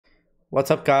What's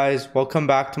up guys, welcome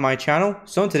back to my channel.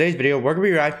 So in today's video, we're going to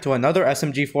be reacting to another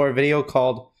SMG4 video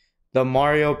called the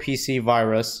Mario PC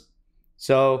virus.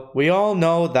 So we all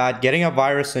know that getting a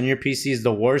virus on your PC is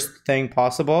the worst thing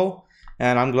possible.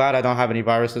 And I'm glad I don't have any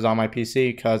viruses on my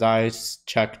PC because I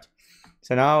checked.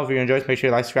 So now if you enjoyed, make sure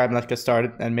you like, subscribe, and let's get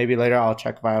started. And maybe later I'll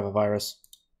check if I have a virus.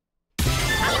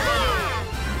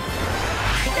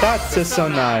 That's just so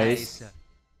nice.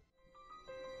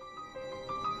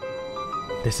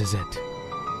 This is it.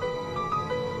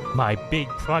 My big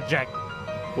project.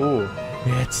 Ooh.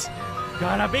 It's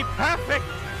gonna be perfect.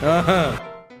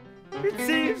 It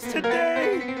seems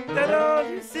today that all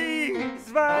you see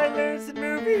is violence in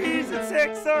movies and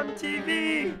sex on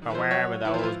TV. But where were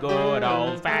those good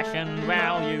old-fashioned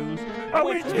values? Oh,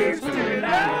 we choose to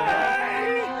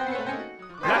lie.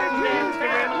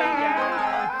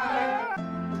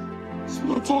 That's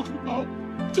what I'm talking about.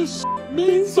 This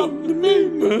means something to me,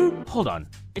 man. Hold on,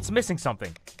 it's missing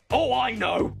something. Oh, I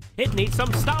know. It needs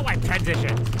some Starlight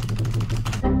transition.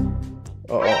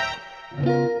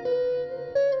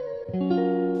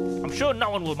 I'm sure no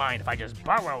one will mind if I just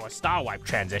borrow a Star Wipe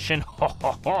transition. Ho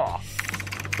ho ho.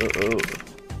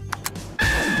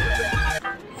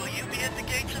 Will you be at the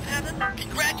gates of heaven?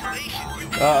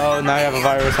 Congratulations. Now you have a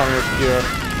virus on your computer.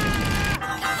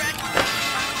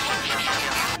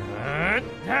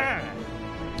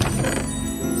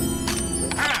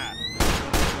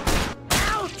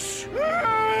 Ouch!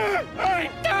 I'm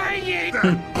dying!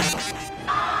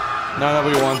 Not that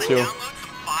we want to.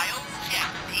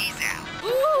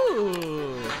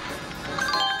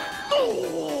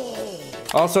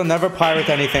 Also, never pirate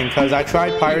anything, because I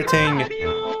tried pirating.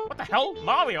 What the hell?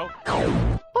 Mario?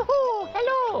 Oh,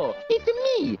 hello! It's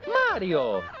me,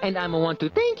 Mario! And I want to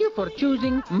thank you for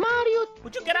choosing Mario.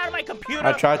 Would you get out of my computer?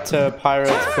 I tried to pirate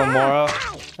Filmora,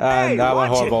 and that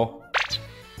went horrible.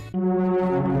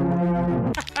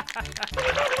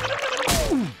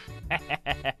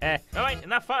 Alright,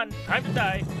 enough fun. Time to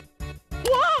die.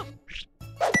 Whoa.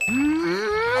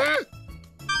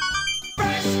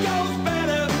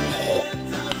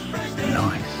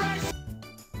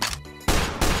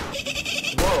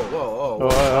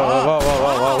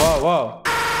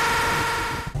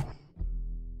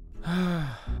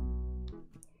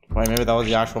 Wait, maybe that was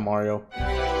the actual Mario.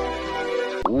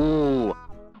 Ooh.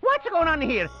 What's going on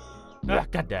here?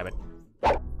 God damn it.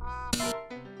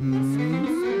 No.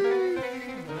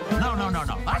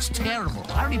 That's terrible.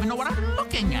 I don't even know what I'm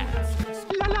looking at.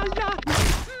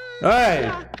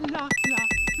 Hey!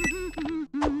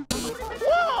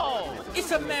 Whoa!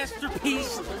 It's a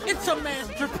masterpiece. It's a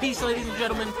masterpiece, ladies and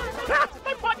gentlemen. Ah,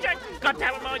 my project! God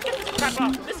damn it, Mario, get this crap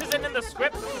off. This isn't in the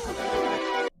script.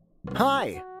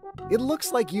 Hi. It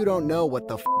looks like you don't know what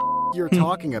the f you're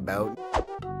talking about.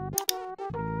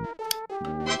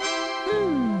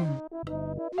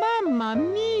 Mamma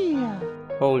mia!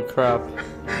 Holy crap.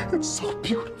 It's so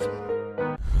beautiful.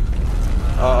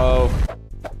 Uh-oh.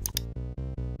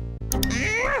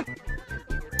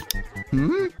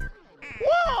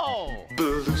 Whoa!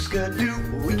 Baloo's gonna do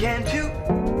what we can too.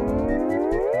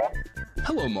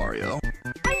 Hello, Mario.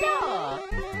 Hello!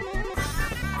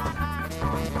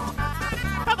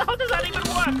 How the hell does that even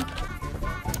work?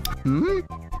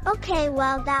 Okay,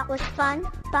 well, that was fun.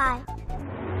 Bye.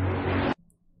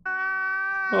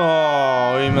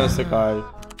 Oh, he missed the guy.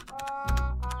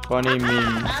 Funny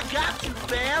meme. I got you,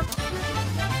 fam.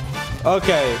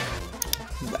 Okay.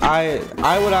 I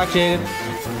would actually...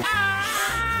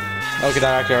 Okay,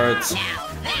 that actually hurts.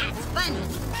 That's funny.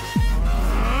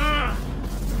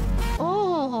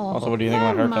 Oh! Also, what do you think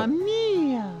about her haircut? Mamma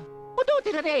mia!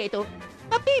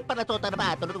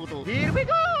 Here we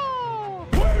go!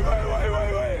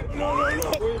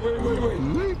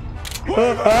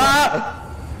 Wait.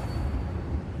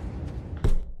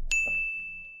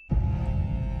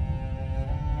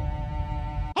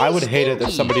 I would hate it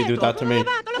if somebody did that to me.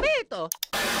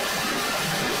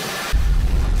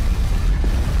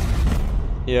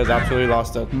 He has absolutely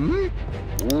lost it.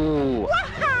 Ooh.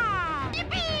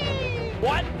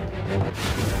 What?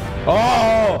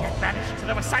 Oh! Vanished to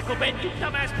the recycle bin, you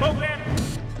dumbass program!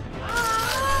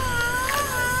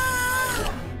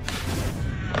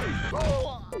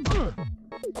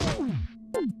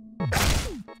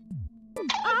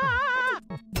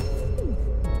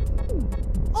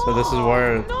 So this is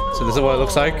where... So this is what it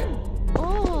looks like?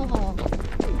 Oh!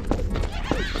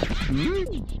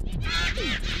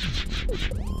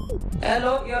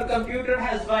 Hello, your computer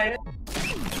has virus.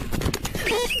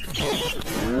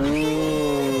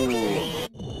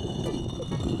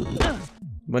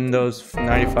 Windows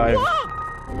 95. Ah!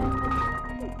 うん。 What? おお。 Oh! ブルースカ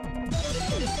ドゥ We can't do.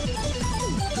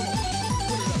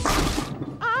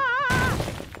 Ah! ブルースカドゥ We can't do. おお。 Ah! おお。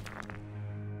 Windows 95.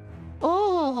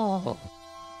 Oh.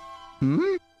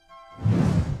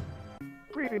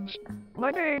 Greetings. My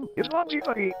name is Lonzy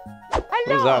Buddy.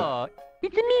 Hello.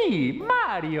 It's me,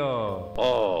 Mario.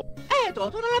 Oh. Eto,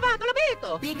 sono lavato,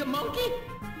 l'abito. Big monkey.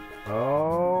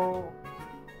 Oh.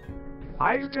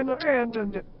 I've been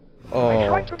abandoned. I Oh.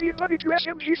 tried to be buddy to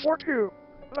SMG4 too,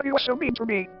 but he was so mean to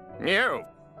me. You.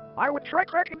 I would try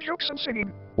cracking jokes and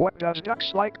singing, "What does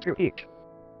ducks like to eat?"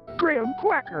 Graham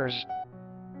Quackers.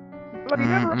 But he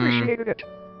never appreciated it.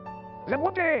 Then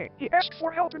one day, he asked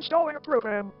for help installing a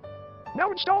program. Now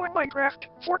installing Minecraft,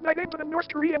 Fortnite into the North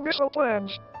Korean missile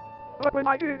plans. But when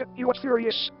I did, he was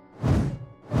furious.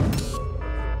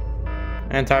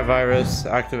 Antivirus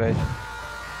activate.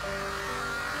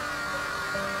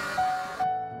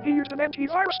 He used an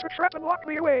antivirus to trap and lock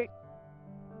me away.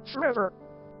 Forever.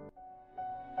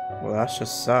 Well, that's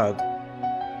just sad.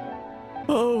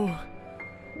 Oh.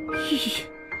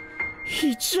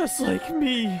 He just like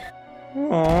me.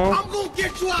 Aww. I'm gonna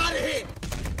get you out of here.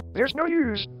 There's no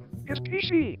use. His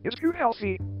PC is too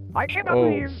healthy. I cannot Oh.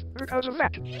 leave because of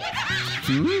that.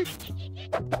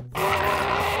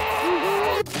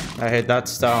 I hate that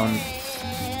sound.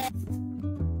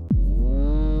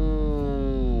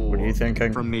 What are you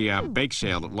thinking? From the bake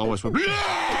sale that Lois will.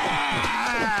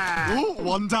 Ooh,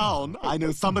 one down. I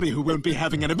know somebody who won't be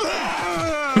having any.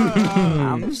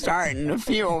 I'm starting to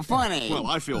feel funny. Well,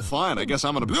 I feel fine. I guess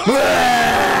I'm gonna.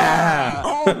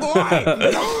 Oh boy!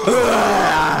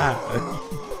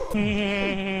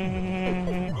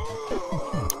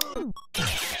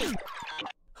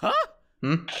 Huh?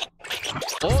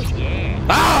 Oh, yeah.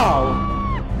 Ow!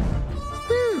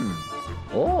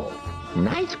 Oh,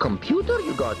 nice computer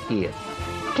you got here.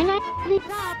 Can I leave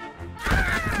that?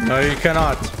 No, you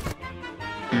cannot.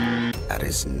 That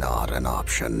is not an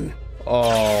option.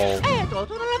 Oh. Eto,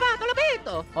 sono lavato,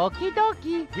 l'abito. Okie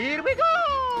dokie. Here we go.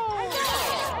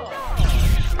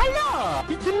 Hello.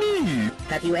 It's me.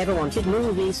 Have you ever wanted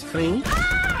movies free?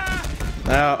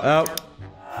 Ow, ow.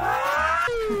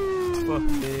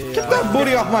 Get that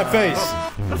booty off my face!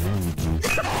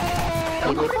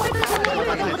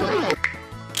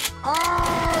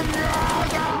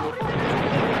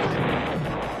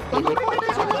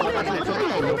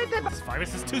 This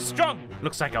virus is too strong.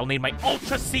 Looks like I'll need my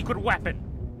ultra secret weapon.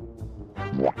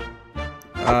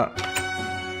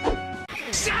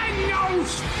 Send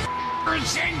those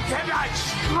into the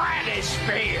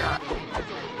stratosphere.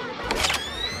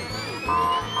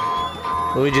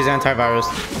 Luigi's antivirus.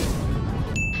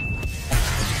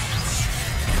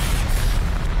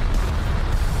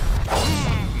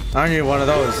 I need one of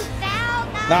those.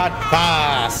 Not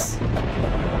pass.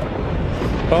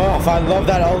 Oh, I love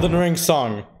that Elden Ring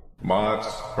song. Mods,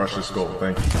 precious gold,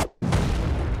 thank you.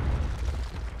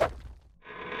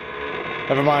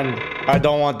 Never mind. I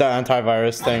don't want the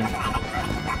antivirus thing.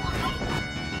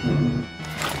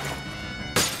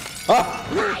 Ah!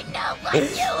 I know what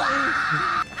you are.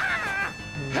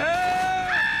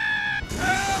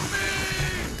 Help me!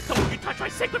 Don't you touch my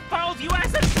sacred files, you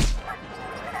acid!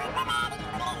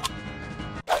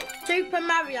 Super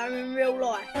Mario in real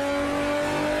life.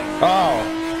 Oh!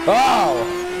 Oh!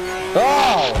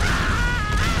 Oh!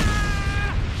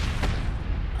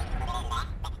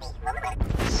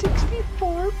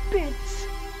 64 bits.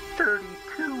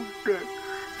 32 bits.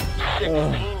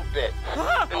 16 bits.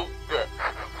 2 bits.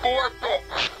 4 bits.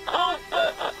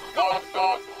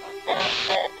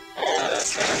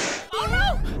 Oh no!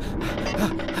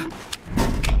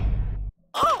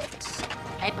 Oh!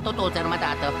 Ay, patutusan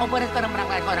matato. O pwede ka naman ang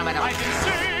ko naman ako. I can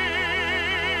see!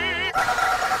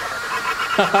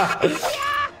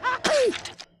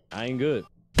 I ain't good.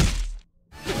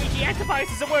 Luigi antivirus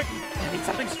isn't working. I need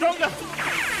something stronger.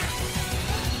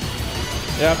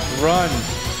 Yep, run.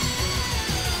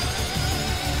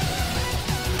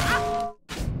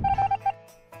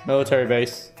 Military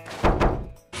base.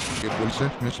 It will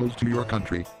send missiles to your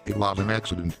country. It was an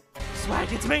accident.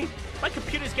 Swag, it's me. My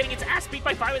computer's getting its ass beat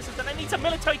by viruses and I need some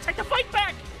military tech to fight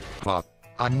back. But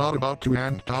I'm not about to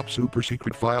hand top super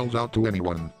secret files out to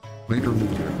anyone. Later,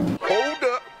 loser. Hold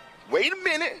up. Wait a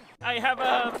minute. I have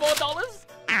 $4.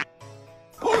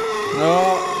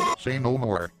 No. Say no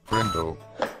more, friendo.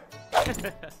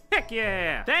 Heck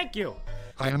yeah. Thank you.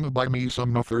 I am buy me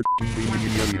some of 13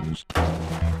 billion aliens.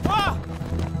 Ah!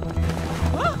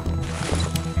 Huh?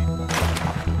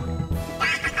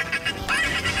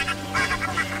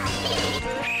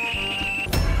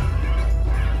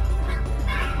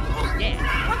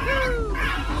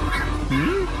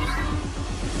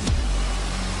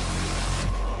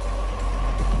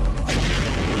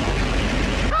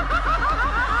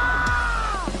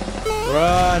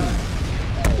 Run.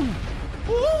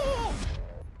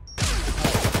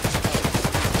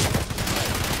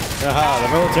 Aha, the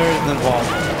military is involved.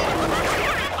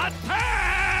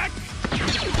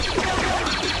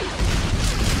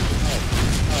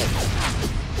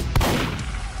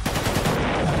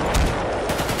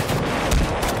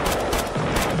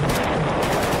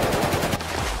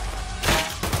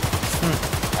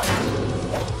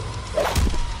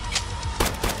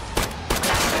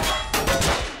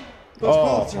 Those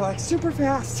bullets are like super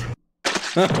fast.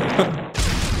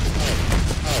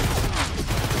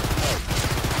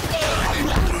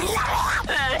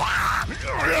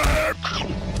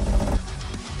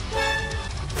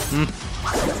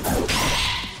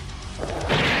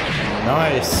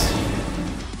 Nice.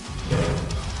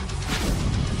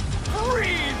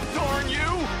 Breathe, darn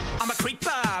you! I'm a creeper,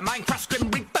 Minecraft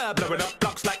Grim Reaper, blowing up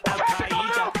blocks like Al Qaeda. I'm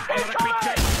not a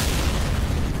creature.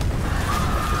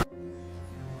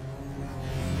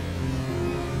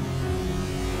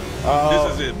 This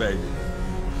is it, baby.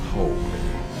 Holy.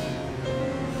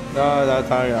 No, that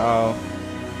time. Oh.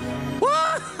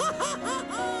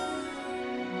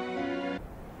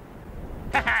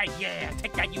 Haha, yeah,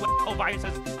 take that, UFO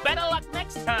viruses. Better luck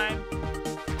next time.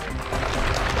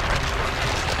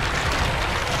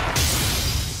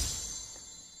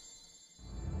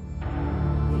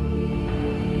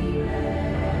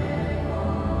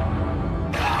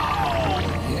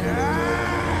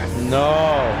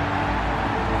 No.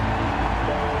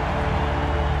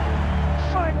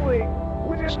 Finally,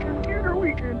 with this computer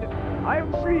weekend, I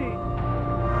am free.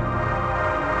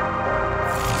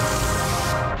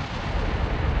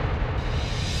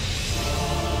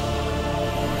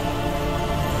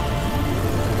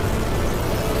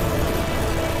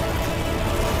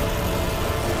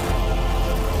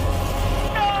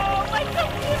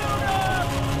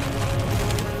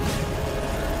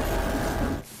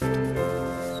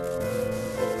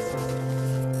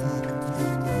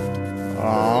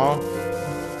 Aww.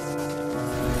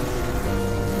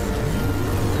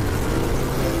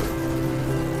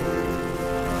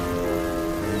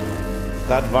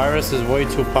 That virus is way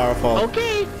too powerful.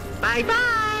 Okay,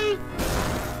 bye-bye.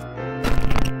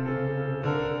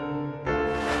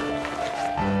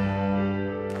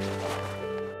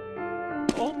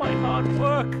 All my hard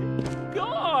work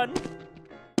gone.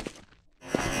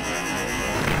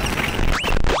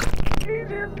 Hey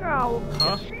there, pal.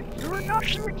 Huh? You're not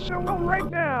doing so well right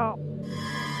now.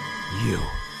 You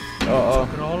Uh-oh.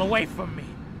 took it all away from me.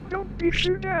 Don't be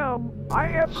too down. I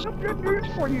have some good news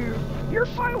for you. Your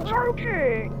files are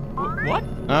okay. What?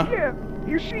 Huh? Yeah,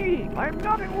 you see, I'm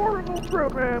not an Oracle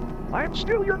program. I'm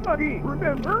still your buddy,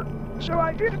 remember? So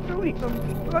I didn't delete them.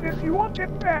 But if you want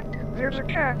it back, there's a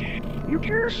catch. You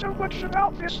care so much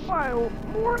about this file,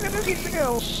 more than anything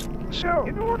else. So,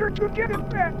 in order to get it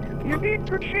back, you need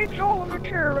to change all of the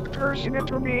characters in it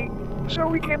for me, so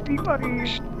we can be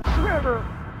buddies forever.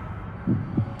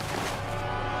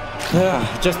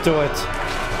 Just do it.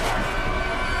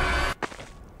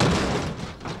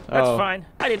 That's Oh. fine.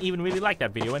 I didn't even really like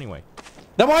that video anyway.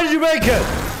 Then why did you make it?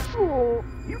 Fool,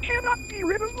 you cannot be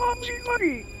rid of Momsy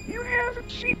Buddy. You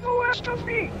haven't seen the last of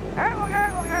me.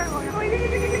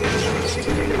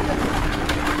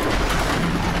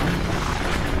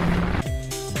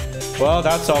 Well,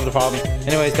 that solved the problem.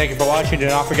 Anyways, thank you for watching. Do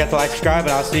not forget to like, subscribe,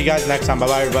 and I'll see you guys next time.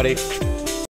 Bye-bye, everybody.